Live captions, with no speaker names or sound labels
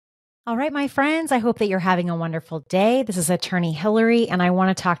All right, my friends, I hope that you're having a wonderful day. This is Attorney Hillary, and I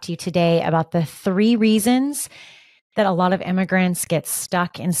want to talk to you today about the 3 reasons that a lot of immigrants get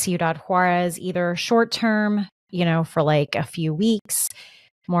stuck in Ciudad Juarez, either short term, for like a few weeks,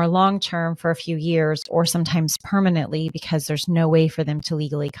 more long term for a few years, or sometimes permanently because there's no way for them to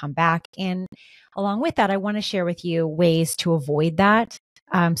legally come back. And along with that, I want to share with you ways to avoid that.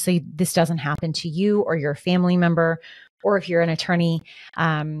 So this doesn't happen to you or your family member, or if you're an attorney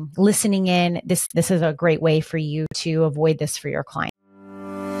listening in, this is a great way for you to avoid this for your client.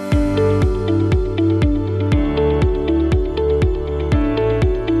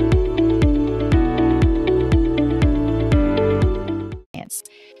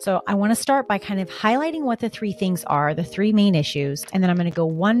 So I want to start by kind of highlighting what the 3 things are, the 3 main issues, and then I'm going to go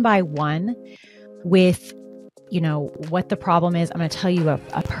one by one with what the problem is. I'm going to tell you a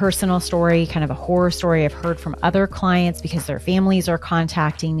personal story, kind of a horror story I've heard from other clients because their families are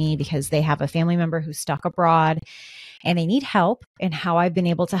contacting me because they have a family member who's stuck abroad and they need help, and how I've been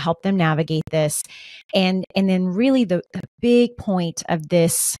able to help them navigate this. And then really the big point of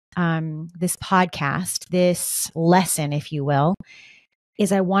this podcast, this lesson, if you will,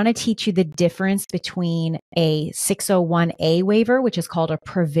 is I want to teach you the difference between a 601A waiver, which is called a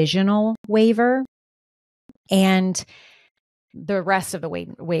provisional waiver, and the rest of the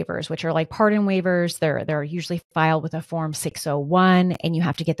waivers, which are like pardon waivers. They're usually filed with a form 601, and you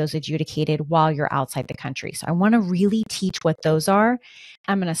have to get those adjudicated while you're outside the country. So I want to really teach what those are.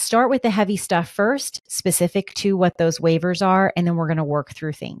 I'm going to start with the heavy stuff first, specific to what those waivers are, and then we're going to work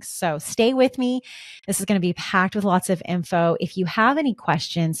through things. So stay with me. This is going to be packed with lots of info. If you have any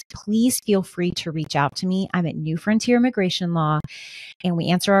questions, please feel free to reach out to me. I'm at New Frontier Immigration Law, and we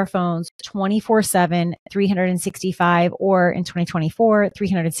answer our phones 24/7, 365, or in 2024,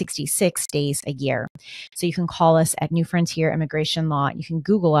 366 days a year. So you can call us at New Frontier Immigration Law. You can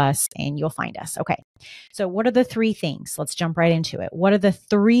Google us and you'll find us. Okay. So what are the 3 things? Let's jump right into it. What are the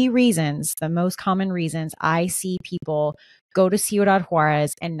 3 reasons, the most common reasons I see people go to Ciudad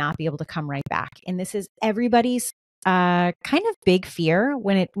Juarez and not be able to come right back? And this is everybody's kind of big fear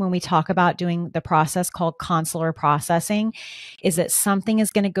when we talk about doing the process called consular processing, is that something is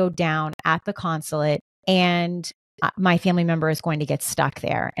going to go down at the consulate and my family member is going to get stuck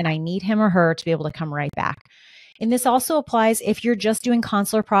there and I need him or her to be able to come right back. And this also applies if you're just doing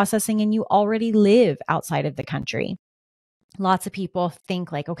consular processing and you already live outside of the country. Lots of people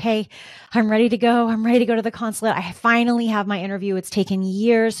think like, okay, I'm ready to go. I'm ready to go to the consulate. I finally have my interview. It's taken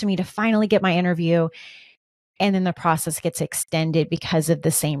years for me to finally get my interview. And then the process gets extended because of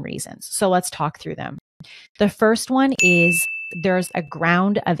the same reasons. So let's talk through them. The first one is there's a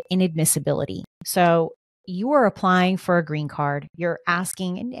ground of inadmissibility. So you are applying for a green card. You're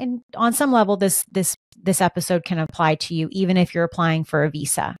asking, and on some level, this episode can apply to you even if you're applying for a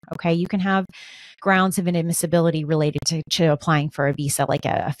visa. Okay, you can have grounds of inadmissibility related to applying for a visa, like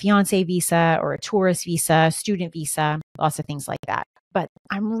a fiance visa or a tourist visa, student visa, lots of things like that. But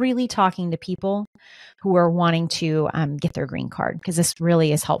I'm really talking to people who are wanting to get their green card because this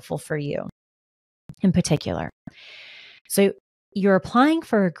really is helpful for you in particular. So you're applying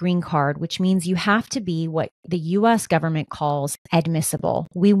for a green card, which means you have to be what the U.S. government calls admissible.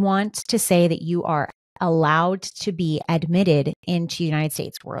 We want to say that you are allowed to be admitted into the United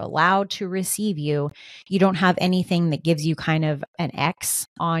States. We're allowed to receive you. You don't have anything that gives you kind of an X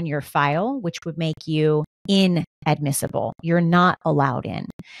on your file, which would make you inadmissible. You're not allowed in.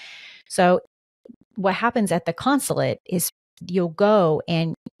 So what happens at the consulate is you'll go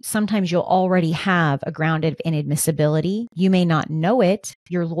and sometimes you'll already have a ground of inadmissibility. You may not know it.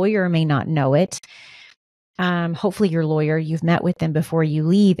 Your lawyer may not know it. Hopefully your lawyer, you've met with them before you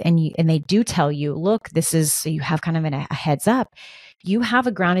leave and they do tell you, look, this is, so you have kind of a heads up. You have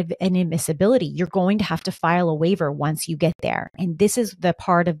a ground of inadmissibility. You're going to have to file a waiver once you get there. And this is the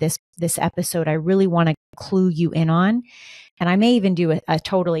part of this episode I really want to clue you in on. And I may even do a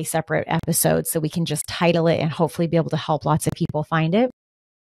totally separate episode so we can just title it and hopefully be able to help lots of people find it.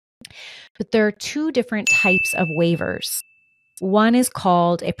 But there are 2 different types of waivers. One is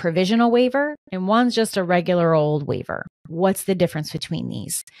called a provisional waiver and one's just a regular old waiver. What's the difference between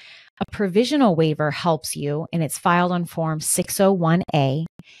these? A provisional waiver helps you, and it's filed on Form 601A,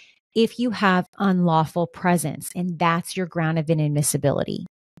 if you have unlawful presence, and that's your ground of inadmissibility.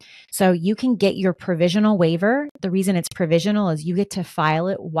 So you can get your provisional waiver. The reason it's provisional is you get to file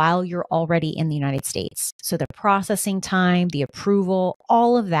it while you're already in the United States. So the processing time, the approval,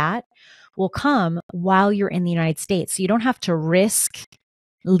 all of that will come while you're in the United States. So you don't have to risk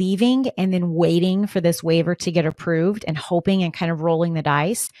leaving and then waiting for this waiver to get approved and hoping and kind of rolling the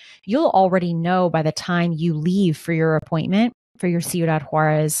dice. You'll already know by the time you leave for your appointment for your Ciudad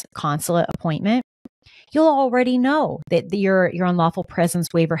Juarez consulate appointment, you'll already know that your unlawful presence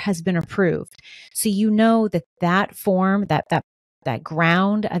waiver has been approved. So you know that form, that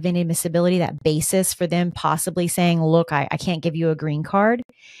ground of inadmissibility, that basis for them possibly saying, look, I can't give you a green card,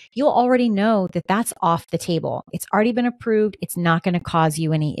 you'll already know that that's off the table. It's already been approved. It's not going to cause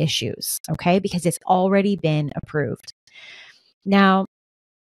you any issues, okay? Because it's already been approved. Now,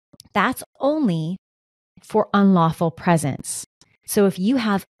 that's only for unlawful presence. So if you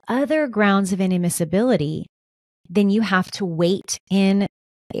have other grounds of inadmissibility, then you have to wait in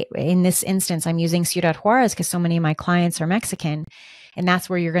this instance. I'm using Ciudad Juarez because so many of my clients are Mexican, and that's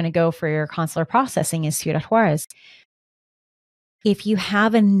where you're going to go for your consular processing is Ciudad Juarez. If you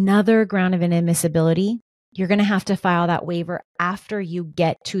have another ground of inadmissibility, you're going to have to file that waiver after you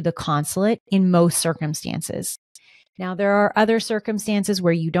get to the consulate in most circumstances. Now, there are other circumstances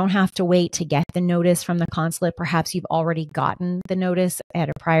where you don't have to wait to get the notice from the consulate. Perhaps you've already gotten the notice at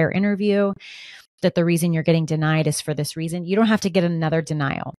a prior interview that the reason you're getting denied is for this reason. You don't have to get another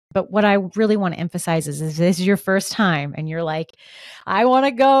denial. But what I really want to emphasize is this is your first time and you're like, I want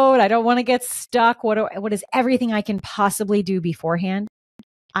to go and I don't want to get stuck. What is everything I can possibly do beforehand?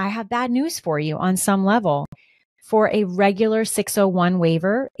 I have bad news for you on some level. For a regular 601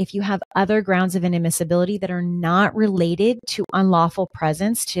 waiver, if you have other grounds of inadmissibility that are not related to unlawful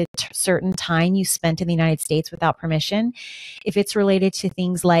presence, to certain time you spent in the United States without permission, if it's related to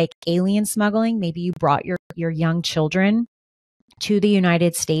things like alien smuggling, maybe you brought your young children to the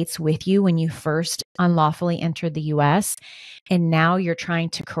United States with you when you first unlawfully entered the US, and now you're trying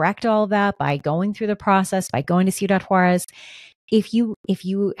to correct all of that by going through the process, by going to Ciudad Juarez. If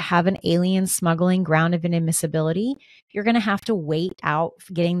you have an alien smuggling ground of inadmissibility, you're going to have to wait out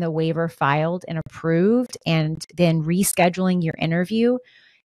getting the waiver filed and approved and then rescheduling your interview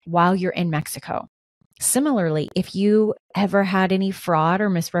while you're in Mexico. Similarly, if you ever had any fraud or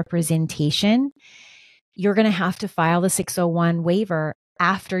misrepresentation, you're going to have to file the 601 waiver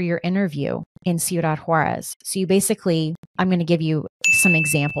after your interview in Ciudad Juarez. So you basically, I'm going to give you some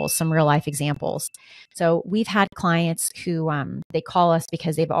examples, some real life examples. So we've had clients who they call us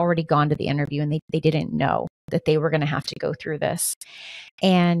because they've already gone to the interview and they didn't know that they were going to have to go through this.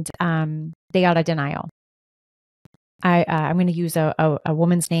 And they got a denial. I'm going to use a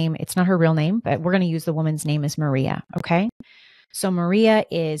woman's name. It's not her real name, but we're going to use the woman's name as Maria. Okay. So Maria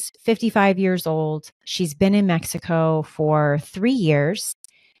is 55 years old. She's been in Mexico for 3 years,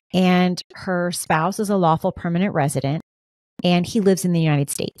 and her spouse is a lawful permanent resident, and he lives in the United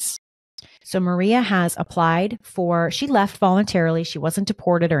States. So Maria has applied she left voluntarily. She wasn't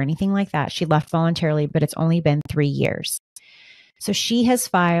deported or anything like that. She left voluntarily, but it's only been 3 years. So she has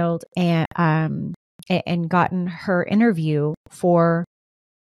filed and gotten her interview for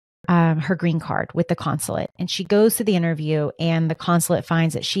her green card with the consulate. And she goes to the interview and the consulate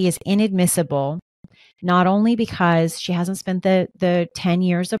finds that she is inadmissible, not only because she hasn't spent the 10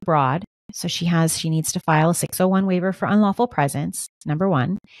 years abroad. So she needs to file a 601 waiver for unlawful presence, number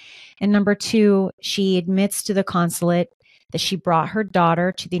one. And number two, she admits to the consulate that she brought her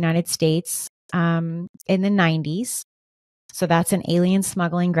daughter to the United States in the 90s. So that's an alien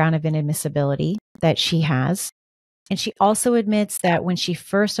smuggling ground of inadmissibility that she has. And she also admits that when she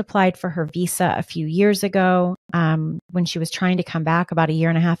first applied for her visa a few years ago, when she was trying to come back about a year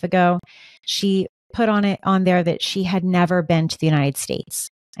and a half ago, she put on there that she had never been to the United States.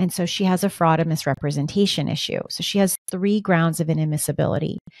 And so she has a fraud and misrepresentation issue. So she has 3 grounds of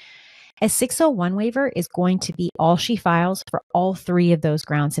inadmissibility. A 601 waiver is going to be all she files for all 3 of those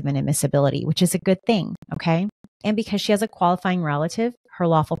grounds of inadmissibility, which is a good thing. Okay. And because she has a qualifying relative, her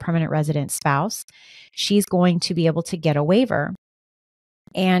lawful permanent resident spouse, she's going to be able to get a waiver.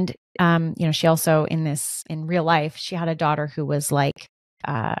 And, she also in real life, she had a daughter who was like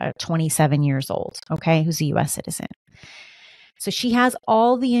 27 years old, okay, who's a US citizen. So she has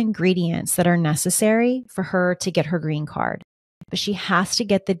all the ingredients that are necessary for her to get her green card, but she has to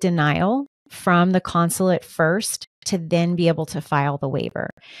get the denial from the consulate first to then be able to file the waiver.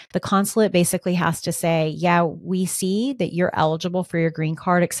 The consulate basically has to say, yeah, we see that you're eligible for your green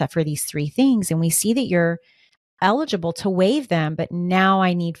card except for these 3 things. And we see that you're eligible to waive them, but now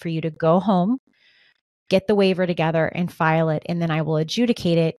I need for you to go home, get the waiver together and file it. And then I will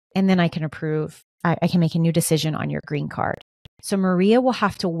adjudicate it. And then I can approve, I can make a new decision on your green card. So Maria will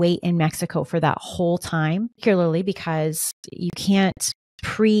have to wait in Mexico for that whole time, particularly because you can't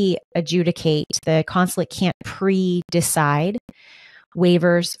pre-adjudicate, the consulate can't pre-decide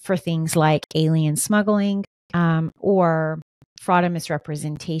waivers for things like alien smuggling or fraud and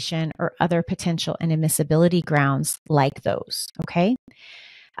misrepresentation or other potential inadmissibility grounds like those. Okay.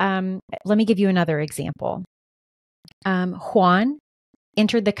 Let me give you another example. Juan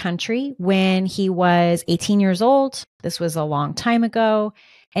entered the country when he was 18 years old. This was a long time ago.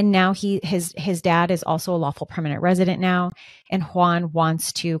 And now his dad is also a lawful permanent resident now. And Juan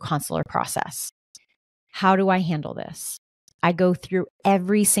wants to consular process. How do I handle this? I go through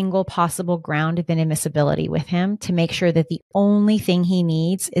every single possible ground of inadmissibility with him to make sure that the only thing he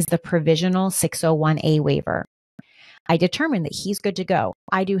needs is the provisional 601A waiver. I determine that he's good to go.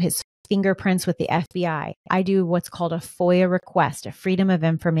 I do his fingerprints with the FBI. I do what's called a FOIA request, a Freedom of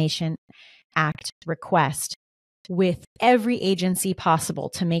Information Act request, with every agency possible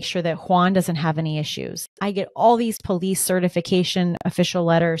to make sure that Juan doesn't have any issues. I get all these police certification official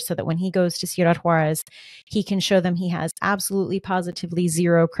letters so that when he goes to Ciudad Juarez, he can show them he has absolutely positively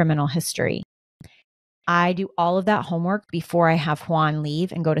zero criminal history. I do all of that homework before I have Juan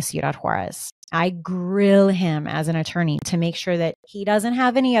leave and go to Ciudad Juarez. I grill him as an attorney to make sure that he doesn't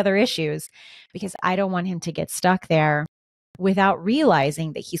have any other issues, because I don't want him to get stuck there without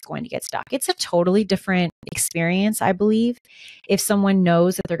realizing that he's going to get stuck. It's a totally different experience, I believe, if someone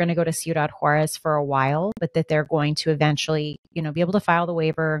knows that they're going to go to Ciudad Juarez for a while, but that they're going to eventually, be able to file the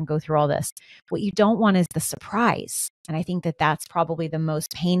waiver and go through all this. What you don't want is the surprise. And I think that that's probably the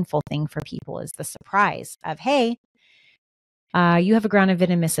most painful thing for people, is the surprise of, hey, you have a ground of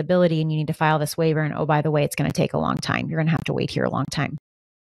inadmissibility and you need to file this waiver. And oh, by the way, it's going to take a long time. You're going to have to wait here a long time.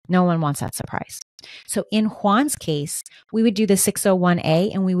 No one wants that surprise. So in Juan's case, we would do the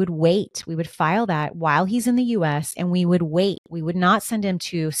 601A and we would wait. We would file that while he's in the US and we would wait. We would not send him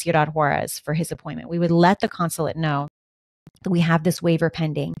to Ciudad Juarez for his appointment. We would let the consulate know that we have this waiver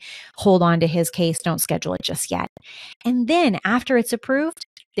pending. Hold on to his case. Don't schedule it just yet. And then after it's approved,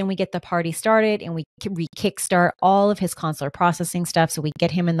 then we get the party started and we kickstart all of his consular processing stuff. So we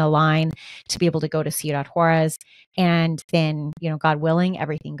get him in the line to be able to go to Ciudad Juarez. And then, God willing,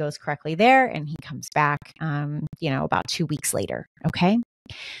 everything goes correctly there. And he comes back, about 2 weeks later. Okay.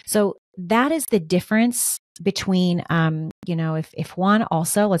 So that is the difference between, if Juan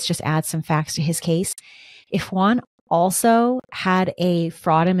also, let's just add some facts to his case. If Juan also had a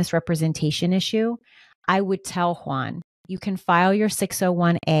fraud and misrepresentation issue, I would tell Juan, you can file your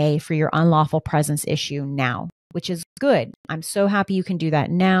 601A for your unlawful presence issue now, which is good. I'm so happy you can do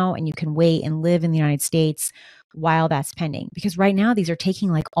that now and you can wait and live in the United States while that's pending. Because right now, these are taking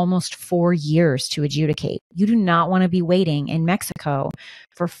like almost 4 years to adjudicate. You do not want to be waiting in Mexico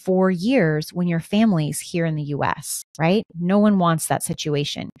for 4 years when your family's here in the US, right? No one wants that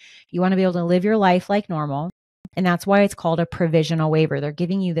situation. You want to be able to live your life like normal. And that's why it's called a provisional waiver. They're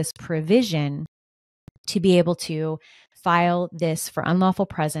giving you this provision to be able to file this for unlawful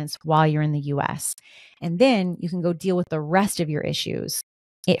presence while you're in the US. And then you can go deal with the rest of your issues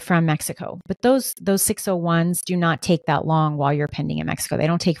from Mexico. But those 601s do not take that long while you're pending in Mexico. They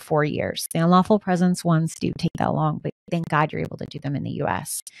don't take 4 years. The unlawful presence ones do take that long, but thank God you're able to do them in the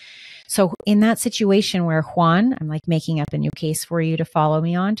US. So in that situation where Juan, I'm like making up a new case for you to follow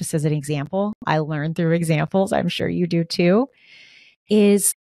me on, just as an example, I learned through examples, I'm sure you do too,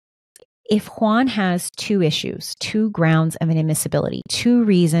 is if Juan has 2 issues, 2 grounds of inadmissibility, 2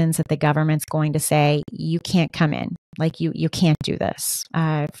 reasons that the government's going to say, you can't come in, like you can't do this.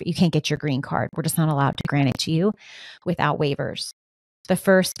 You can't get your green card. We're just not allowed to grant it to you without waivers. The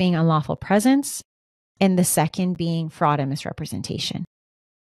first being unlawful presence and the second being fraud and misrepresentation.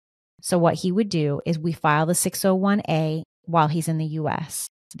 So what he would do is we file the 601A while he's in the US.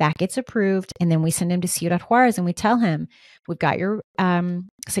 That gets approved, and then we send him to Ciudad Juarez and we tell him, we've got your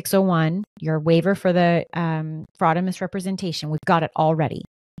 601, your waiver for the fraud and misrepresentation. We've got it already.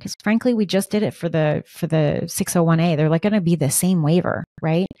 Because frankly, we just did it for the 601A. They're like going to be the same waiver,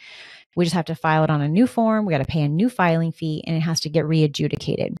 right? We just have to file it on a new form. We got to pay a new filing fee, and it has to get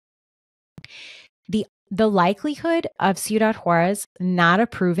readjudicated. The likelihood of Ciudad Juarez not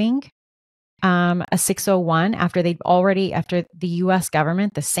approving a 601 after the US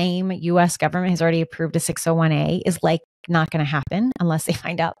government, the same US government has already approved a 601A, is like not going to happen unless they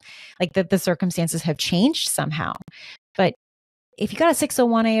find out like that the circumstances have changed somehow. But if you got a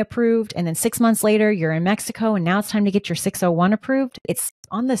 601A approved and then 6 months later you're in Mexico and now it's time to get your 601 approved, it's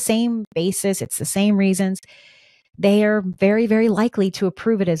on the same basis. It's the same reasons. They are very, very likely to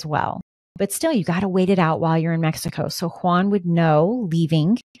approve it as well. But still, you got to wait it out while you're in Mexico. So Juan would know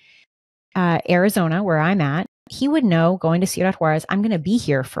leaving Arizona, where I'm at, he would know going to Ciudad Juarez, I'm going to be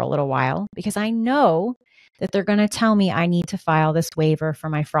here for a little while because I know that they're going to tell me I need to file this waiver for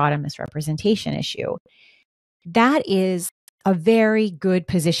my fraud and misrepresentation issue. That is a very good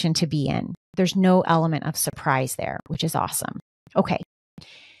position to be in. There's no element of surprise there, which is awesome. Okay.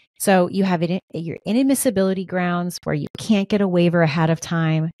 So you have your inadmissibility grounds where you can't get a waiver ahead of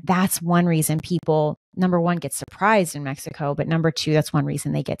time. That's one reason people, number one, get surprised in Mexico, but number two, that's one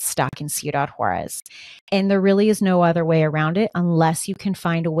reason they get stuck in Ciudad Juarez. And there really is no other way around it unless you can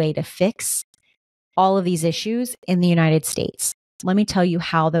find a way to fix all of these issues in the United States. Let me tell you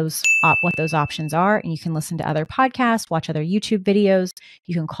what those options are, and you can listen to other podcasts, watch other YouTube videos.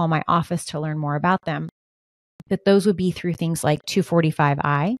 You can call my office to learn more about them. But those would be through things like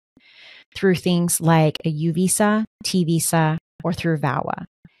 245I, through things like a U visa, T visa, or through VAWA.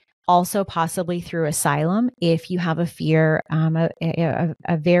 Also possibly through asylum if you have a fear,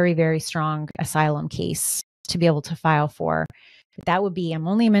 a very, very strong asylum case to be able to file for. But that would be, I'm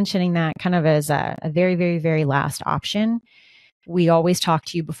only mentioning that kind of as a very, very, very last option. We always talk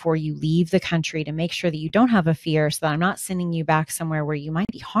to you before you leave the country to make sure that you don't have a fear, so that I'm not sending you back somewhere where you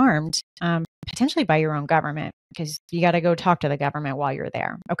might be harmed, potentially by your own government, because you got to go talk to the government while you're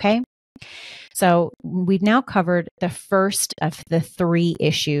there. Okay. So we've now covered the first of the three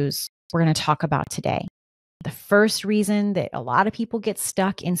issues we're going to talk about today. The first reason that a lot of people get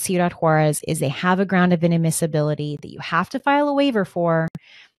stuck in Ciudad Juarez is they have a ground of inadmissibility that you have to file a waiver for.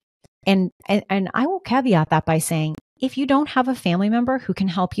 And I will caveat that by saying, if you don't have a family member who can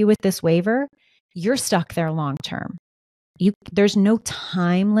help you with this waiver, you're stuck there long term. There's no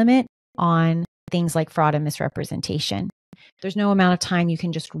time limit on things like fraud and misrepresentation. There's no amount of time you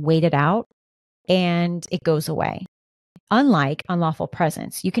can just wait it out and it goes away. Unlike unlawful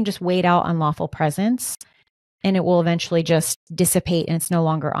presence, you can just wait out unlawful presence and it will eventually just dissipate and it's no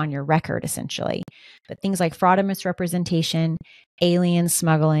longer on your record, essentially. But things like fraud and misrepresentation, alien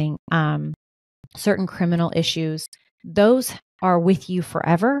smuggling, certain criminal issues, those are with you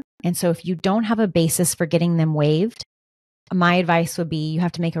forever. And so if you don't have a basis for getting them waived, my advice would be you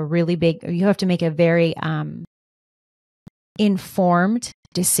have to make a very informed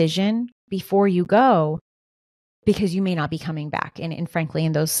decision before you go, because you may not be coming back. And frankly,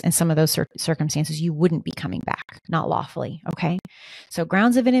 in some of those circumstances, you wouldn't be coming back, not lawfully. Okay. So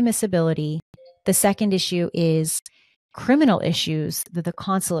grounds of inadmissibility. The second issue is criminal issues that the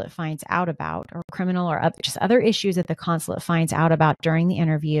consulate finds out about, or criminal or just other issues that the consulate finds out about during the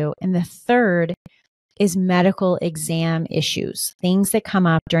interview. And the third is medical exam issues, things that come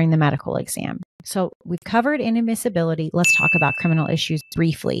up during the medical exam. So we've covered inadmissibility. Let's talk about criminal issues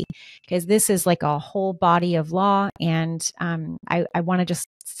briefly, because this is like a whole body of law. And I want to just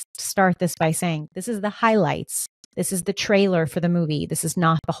start this by saying this is the highlights. This is the trailer for the movie. This is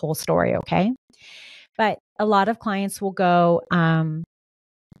not the whole story, okay? But a lot of clients will go, and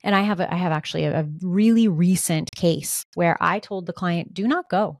I have actually a really recent case where I told the client, do not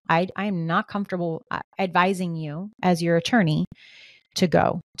go. I am not comfortable advising you as your attorney to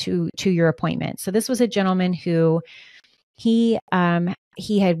go to your appointment. So this was a gentleman who he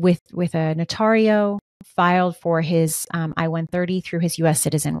had with a notario filed for his I-130 through his U.S.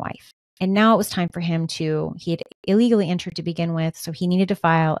 citizen wife. And now it was time for him he had illegally entered to begin with. So he needed to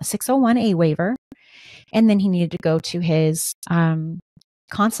file a 601A waiver. And then he needed to go to his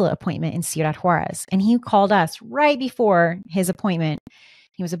consulate appointment in Ciudad Juarez. And he called us right before his appointment.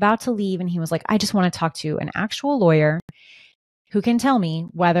 He was about to leave and he was like, I just want to talk to an actual lawyer who can tell me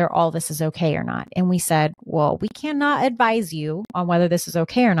whether all this is okay or not. And we said, well, we cannot advise you on whether this is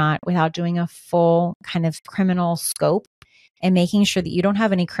okay or not without doing a full kind of criminal scope and making sure that you don't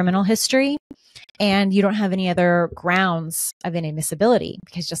have any criminal history and you don't have any other grounds of inadmissibility.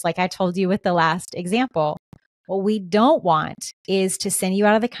 Because just like I told you with the last example, what we don't want is to send you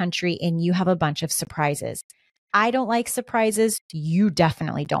out of the country and you have a bunch of surprises. I don't like surprises. You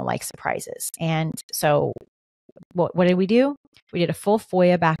definitely don't like surprises. And so what did we do? We did a full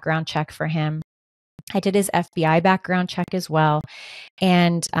FOIA background check for him. I did his FBI background check as well.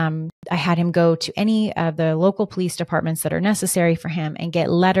 And I had him go to any of the local police departments that are necessary for him and get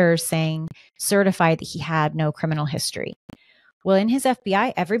letters saying, certified that he had no criminal history. Well, in his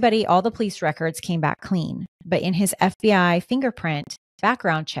FBI, all the police records came back clean. But in his FBI fingerprint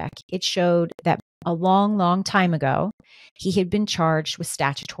background check, it showed that a long, long time ago, he had been charged with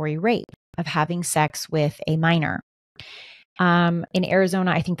statutory rape of having sex with a minor. In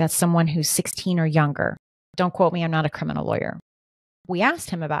Arizona, I think that's someone who's 16 or younger. Don't quote me. I'm not a criminal lawyer. We asked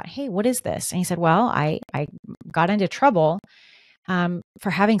him about, hey, what is this? And he said, well, I got into trouble for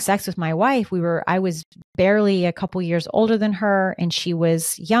having sex with my wife. I was barely a couple years older than her and she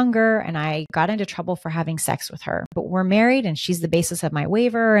was younger, and I got into trouble for having sex with her. But we're married and she's the basis of my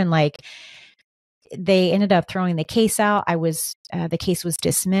waiver. And they ended up throwing the case out. The case was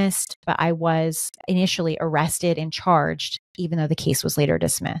dismissed, but I was initially arrested and charged, even though the case was later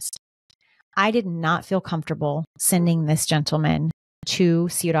dismissed. I did not feel comfortable sending this gentleman to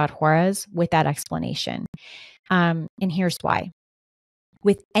Ciudad Juarez with that explanation. And here's why.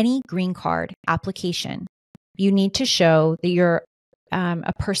 With any green card application, you need to show that you're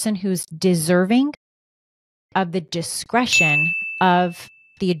a person who's deserving of the discretion of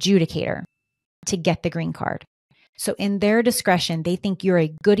the adjudicator to get the green card. So in their discretion, they think you're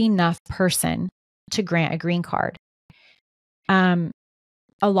a good enough person to grant a green card.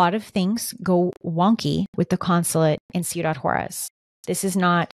 A lot of things go wonky with the consulate in Ciudad Juarez. This is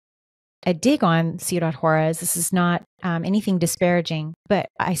not a dig on Ciudad Juarez. This is not anything disparaging, but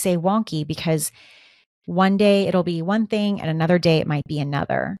I say wonky because one day it'll be one thing and another day it might be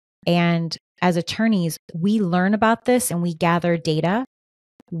another. And as attorneys, we learn about this and we gather data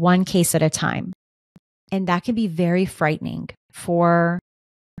one case at a time. And that can be very frightening for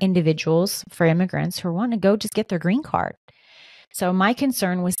individuals, for immigrants who want to go just get their green card. So my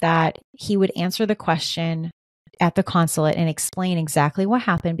concern was that he would answer the question at the consulate and explain exactly what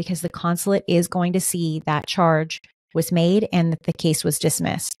happened, because the consulate is going to see that charge was made and that the case was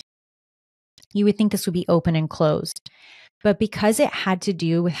dismissed. You would think this would be open and closed. But because it had to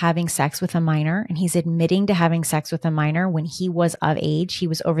do with having sex with a minor, and he's admitting to having sex with a minor when he was of age, he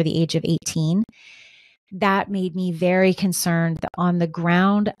was over the age of 18, that made me very concerned that on the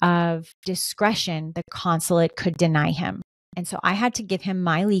ground of discretion, the consulate could deny him. And so I had to give him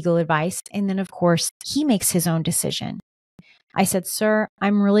my legal advice. And then, of course, he makes his own decision. I said, "Sir,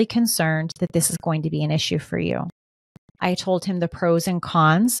 I'm really concerned that this is going to be an issue for you." I told him the pros and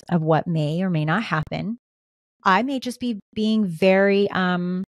cons of what may or may not happen. I may just be being very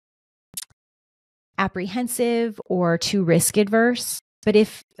apprehensive or too risk adverse. But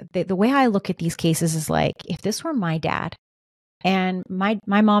if the way I look at these cases is like, if this were my dad, and my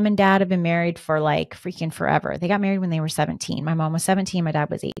mom and dad have been married for like freaking forever. They got married when they were 17. My mom was 17. My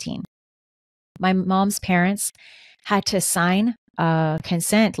dad was 18. My mom's parents had to sign a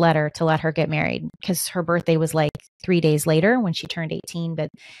consent letter to let her get married because her birthday was like 3 days later when she turned 18, but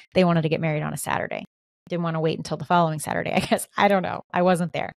they wanted to get married on a Saturday. Didn't want to wait until the following Saturday, I guess. I don't know. I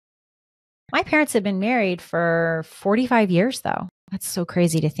wasn't there. My parents had been married for 45 years though. That's so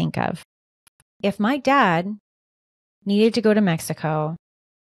crazy to think of. If my dad needed to go to Mexico,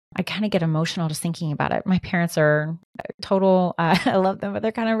 I kind of get emotional just thinking about it. My parents are total, I love them, but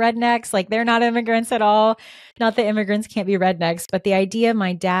they're kind of rednecks. Like they're not immigrants at all. Not that immigrants can't be rednecks, but the idea of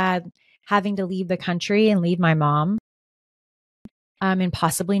my dad having to leave the country and leave my mom and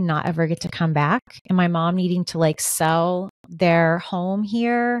possibly not ever get to come back. And my mom needing to like sell their home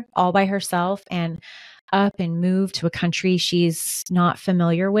here all by herself and up and move to a country she's not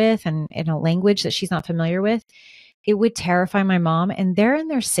familiar with and in a language that she's not familiar with. It would terrify my mom, and they're in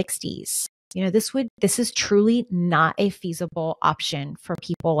their 60s. You know, this is truly not a feasible option for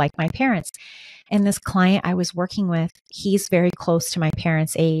people like my parents. And this client I was working with, he's very close to my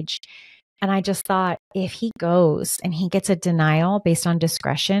parents' age. And I just thought, if he goes and he gets a denial based on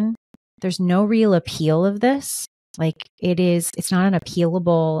discretion, there's no real appeal of this. Like it's not an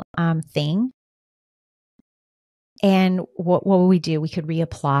appealable thing. And what would we do? We could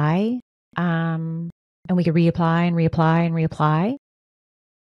reapply. And we could reapply and reapply and reapply.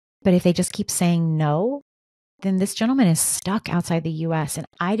 But if they just keep saying no, then this gentleman is stuck outside the US. And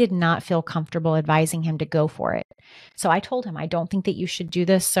I did not feel comfortable advising him to go for it. So I told him, I don't think that you should do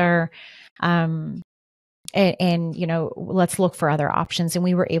this, sir. And you know, let's look for other options. And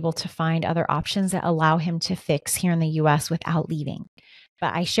we were able to find other options that allow him to fix here in the US without leaving.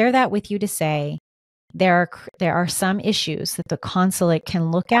 But I share that with you to say there are some issues that the consulate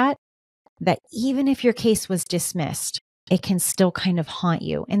can look at that even if your case was dismissed, it can still kind of haunt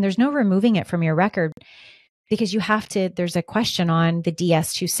you. And there's no removing it from your record because there's a question on the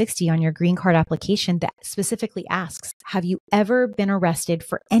DS-260 on your green card application that specifically asks, have you ever been arrested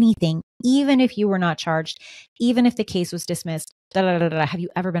for anything, even if you were not charged, even if the case was dismissed, have you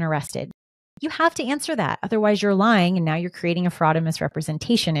ever been arrested? You have to answer that. Otherwise you're lying and now you're creating a fraud and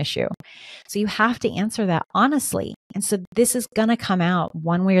misrepresentation issue. So you have to answer that honestly. And so this is going to come out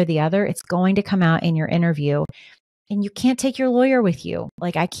one way or the other. It's going to come out in your interview and you can't take your lawyer with you.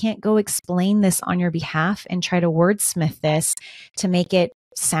 Like I can't go explain this on your behalf and try to wordsmith this to make it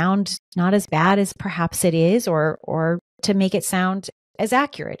sound not as bad as perhaps it is or to make it sound as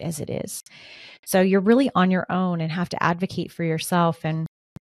accurate as it is. So you're really on your own and have to advocate for yourself. And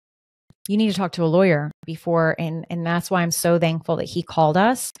you need to talk to a lawyer before. And that's why I'm so thankful that he called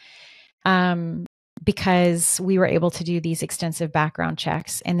us. because we were able to do these extensive background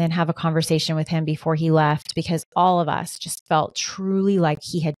checks and then have a conversation with him before he left, because all of us just felt truly like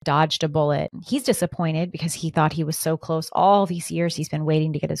he had dodged a bullet. He's disappointed because he thought he was so close. All these years he's been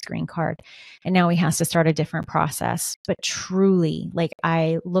waiting to get his green card, and now he has to start a different process. But truly, like,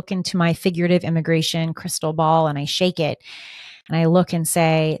 I look into my figurative immigration crystal ball and I shake it and I look and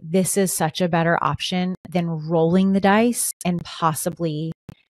say, this is such a better option than rolling the dice and possibly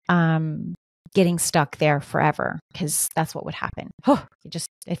getting stuck there forever, because that's what would happen.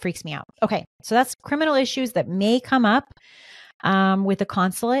 It freaks me out. Okay. So that's criminal issues that may come up with the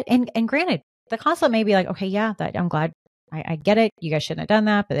consulate. And granted, the consulate may be like, okay, yeah, I'm glad. I get it. You guys shouldn't have done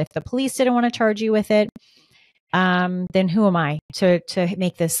that. But if the police didn't want to charge you with it, then who am I to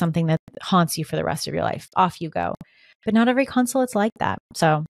make this something that haunts you for the rest of your life? Off you go. But not every consulate's like that.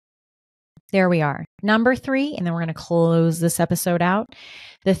 So there we are. Number 3, and then we're going to close this episode out.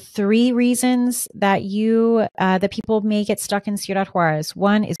 The 3 reasons that that people may get stuck in Ciudad Juarez.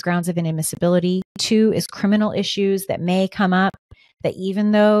 1 is grounds of inadmissibility. 2 is criminal issues that may come up that,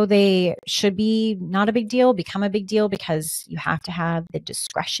 even though they should be not a big deal, become a big deal because you have to have the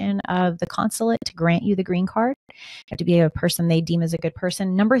discretion of the consulate to grant you the green card. You have to be a person they deem as a good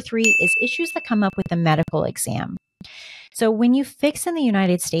person. Number 3 is issues that come up with the medical exam. So when you fix in the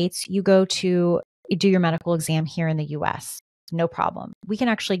United States, you go to do your medical exam here in the US. No problem. We can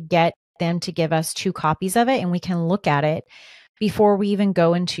actually get them to give us 2 copies of it, and we can look at it before we even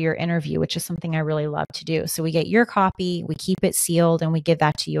go into your interview, which is something I really love to do. So we get your copy, we keep it sealed, and we give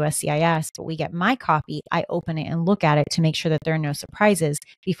that to USCIS, but we get my copy. I open it and look at it to make sure that there are no surprises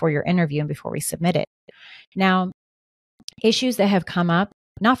before your interview and before we submit it. Now, issues that have come up,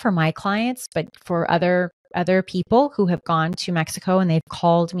 not for my clients, but for other people who have gone to Mexico and they've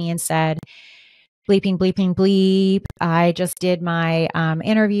called me and said, bleeping, bleeping, bleep, I just did my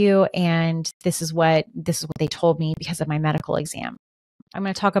interview and this is what they told me because of my medical exam. I'm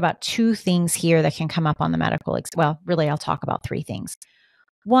going to talk about 2 things here that can come up on the medical exam. Well, really, I'll talk about 3 things.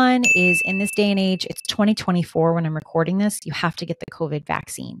 1 is, in this day and age, it's 2024 when I'm recording this, you have to get the COVID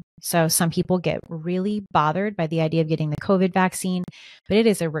vaccine. So some people get really bothered by the idea of getting the COVID vaccine, but it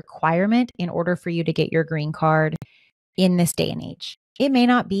is a requirement in order for you to get your green card in this day and age. It may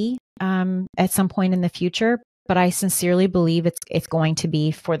not be at some point in the future, but I sincerely believe it's going to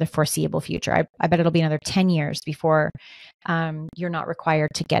be for the foreseeable future. I bet it'll be another 10 years before you're not required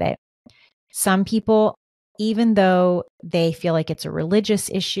to get it. Some people, even though they feel like it's a religious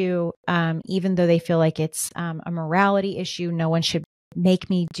issue, even though they feel like it's a morality issue, no one should make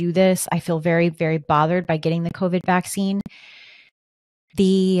me do this. I feel very, very bothered by getting the COVID vaccine.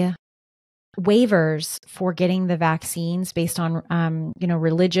 The waivers for getting the vaccines based on,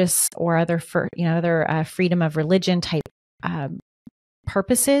 religious or other freedom of religion type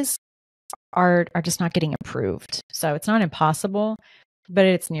purposes are just not getting approved. So it's not impossible, but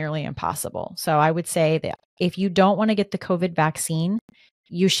it's nearly impossible. So I would say that if you don't want to get the COVID vaccine,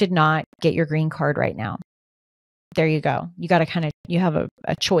 you should not get your green card right now. There you go. You got to you have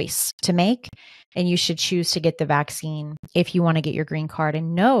a choice to make, and you should choose to get the vaccine if you want to get your green card.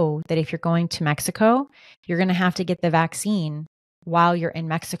 And know that if you're going to Mexico, you're going to have to get the vaccine while you're in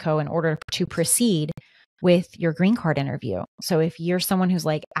Mexico in order to proceed with your green card interview. So if you're someone who's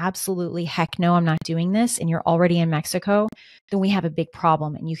like, absolutely, heck no, I'm not doing this, and you're already in Mexico, then we have a big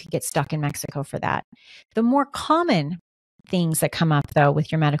problem and you could get stuck in Mexico for that. The more common things that come up, though,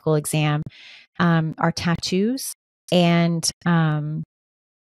 with your medical exam are tattoos and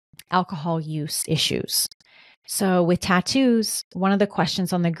alcohol use issues. So with tattoos, one of the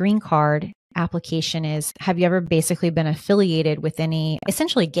questions on the green card application is, have you ever basically been affiliated with any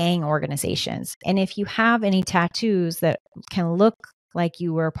essentially gang organizations? And if you have any tattoos that can look like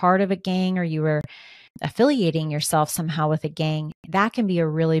you were part of a gang or you were affiliating yourself somehow with a gang, that can be a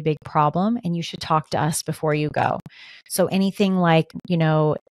really big problem, and you should talk to us before you go. So anything like,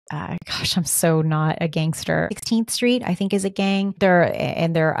 I'm so not a gangster. 16th Street, I think, is a gang. There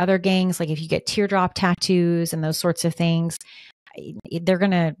are other gangs, like if you get teardrop tattoos and those sorts of things, they're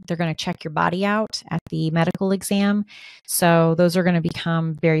gonna check your body out at the medical exam. So those are going to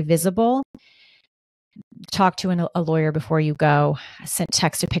become very visible. Talk to a lawyer before you go.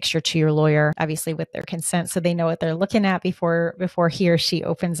 Text a picture to your lawyer, obviously with their consent, so they know what they're looking at before he or she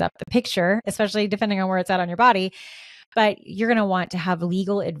opens up the picture, especially depending on where it's at on your body. But you're going to want to have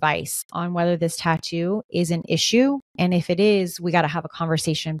legal advice on whether this tattoo is an issue. And if it is, we got to have a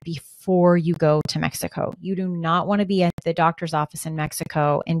conversation before you go to Mexico. You do not want to be at the doctor's office in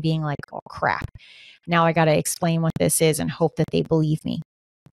Mexico and being like, oh crap, now I got to explain what this is and hope that they believe me.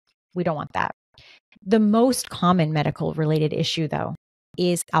 We don't want that. The most common medical related issue, though,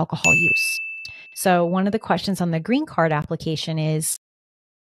 is alcohol use. So one of the questions on the green card application is,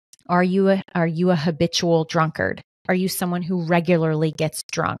 are you a habitual drunkard? Are you someone who regularly gets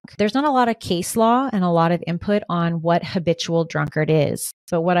drunk? There's not a lot of case law and a lot of input on what habitual drunkard is.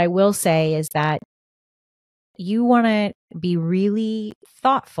 But what I will say is that you want to be really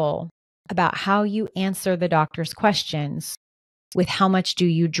thoughtful about how you answer the doctor's questions with how much do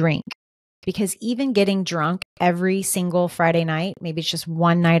you drink. Because even getting drunk every single Friday night, maybe it's just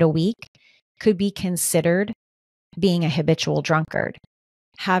one night a week, could be considered being a habitual drunkard.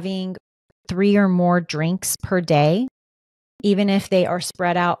 Having 3 or more drinks per day, even if they are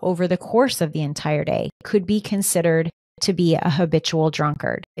spread out over the course of the entire day, could be considered to be a habitual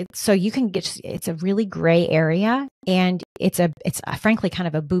drunkard. So you can it's a really gray area, and it's frankly kind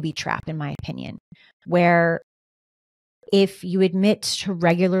of a booby trap, in my opinion, where if you admit to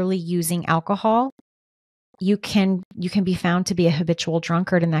regularly using alcohol, you can be found to be a habitual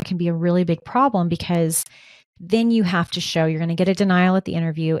drunkard, and that can be a really big problem, because then you have to show you're going to get a denial at the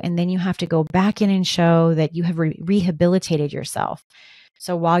interview, and then you have to go back in and show that you have rehabilitated yourself.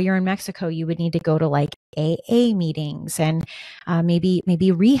 So while you're in Mexico, you would need to go to like AA meetings and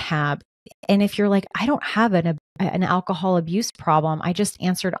maybe rehab. And if you're like, I don't have an alcohol abuse problem, I just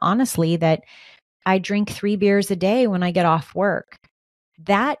answered honestly that I drink 3 beers a day when I get off work,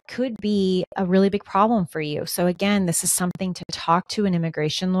 that could be a really big problem for you. So again, this is something to talk to an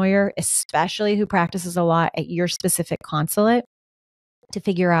immigration lawyer, especially who practices a lot at your specific consulate, to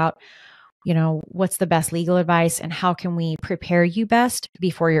figure out, what's the best legal advice and how can we prepare you best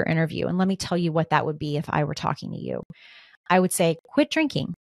before your interview. And let me tell you what that would be if I were talking to you. I would say quit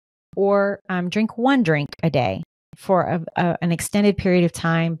drinking, or drink 1 drink a day for an extended period of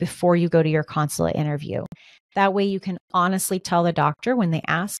time before you go to your consulate interview. That way you can honestly tell the doctor when they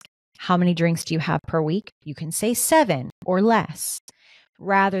ask, how many drinks do you have per week? You can say 7 or less,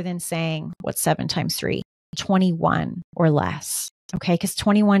 rather than saying, what's 7 times 3? 21 or less. Okay, because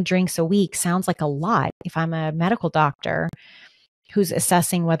 21 drinks a week sounds like a lot if I'm a medical doctor who's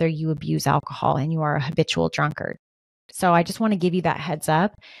assessing whether you abuse alcohol and you are a habitual drunkard. So I just want to give you that heads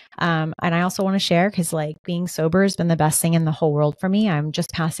up. And I also want to share, because like being sober has been the best thing in the whole world for me. I'm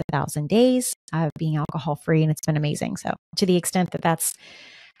just past 1,000 days of being alcohol free, and it's been amazing. So to the extent that that's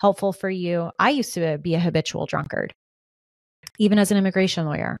helpful for you, I used to be a habitual drunkard. Even as an immigration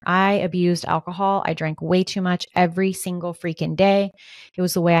lawyer, I abused alcohol. I drank way too much every single freaking day. It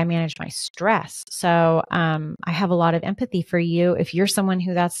was the way I managed my stress. So I have a lot of empathy for you if you're someone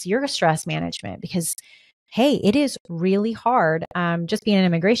who that's your stress management, because hey, it is really hard. Just being an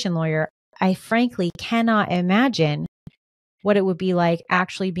immigration lawyer, I frankly cannot imagine what it would be like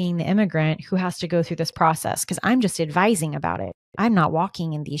actually being the immigrant who has to go through this process, because I'm just advising about it. I'm not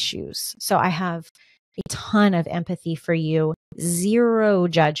walking in these shoes. So I have a ton of empathy for you, 0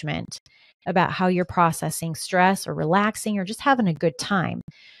 judgment about how you're processing stress or relaxing or just having a good time.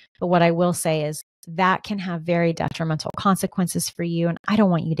 But what I will say is that can have very detrimental consequences for you. And I don't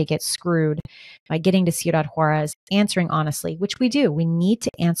want you to get screwed by getting to Ciudad Juarez, answering honestly, which we do. We need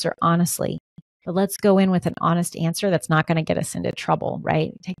to answer honestly. But let's go in with an honest answer that's not going to get us into trouble,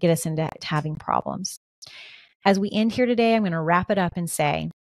 right? To get us into having problems. As we end here today, I'm going to wrap it up and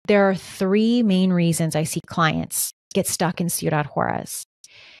say, there are 3 main reasons I see clients get stuck in Ciudad Juarez.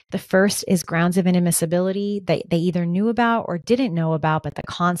 The first is grounds of inadmissibility that they either knew about or didn't know about, but the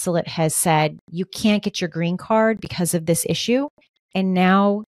consulate has said, you can't get your green card because of this issue. And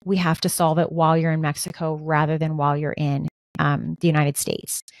now we have to solve it while you're in Mexico rather than while you're in the United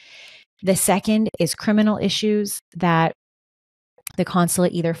States. The second is criminal issues that the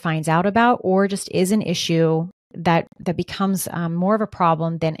consulate either finds out about or just is an issue that becomes more of a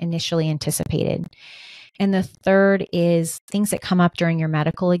problem than initially anticipated. And the third is things that come up during your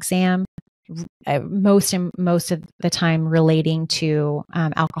medical exam, most of the time relating to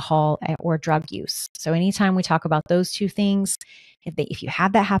alcohol or drug use. So anytime we talk about those 2 things, if you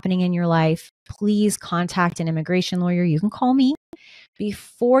have that happening in your life, please contact an immigration lawyer. You can call me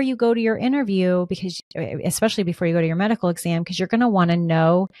before you go to your interview, because especially before you go to your medical exam, because you're going to want to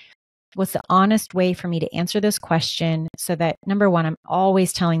know what's the honest way for me to answer this question, so that number 1, I'm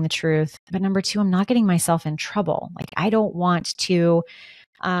always telling the truth, but number 2, I'm not getting myself in trouble. Like I don't want to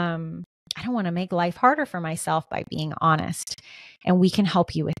make life harder for myself by being honest. And we can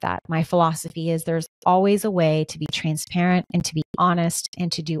help you with that. My philosophy is there's always a way to be transparent and to be honest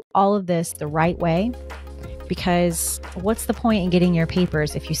and to do all of this the right way, because what's the point in getting your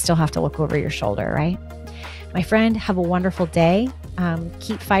papers if you still have to look over your shoulder, right? My friend, have a wonderful day.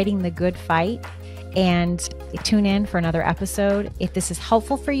 Keep fighting the good fight, and tune in for another episode. If this is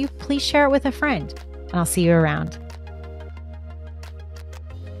helpful for you, please share it with a friend, and I'll see you around.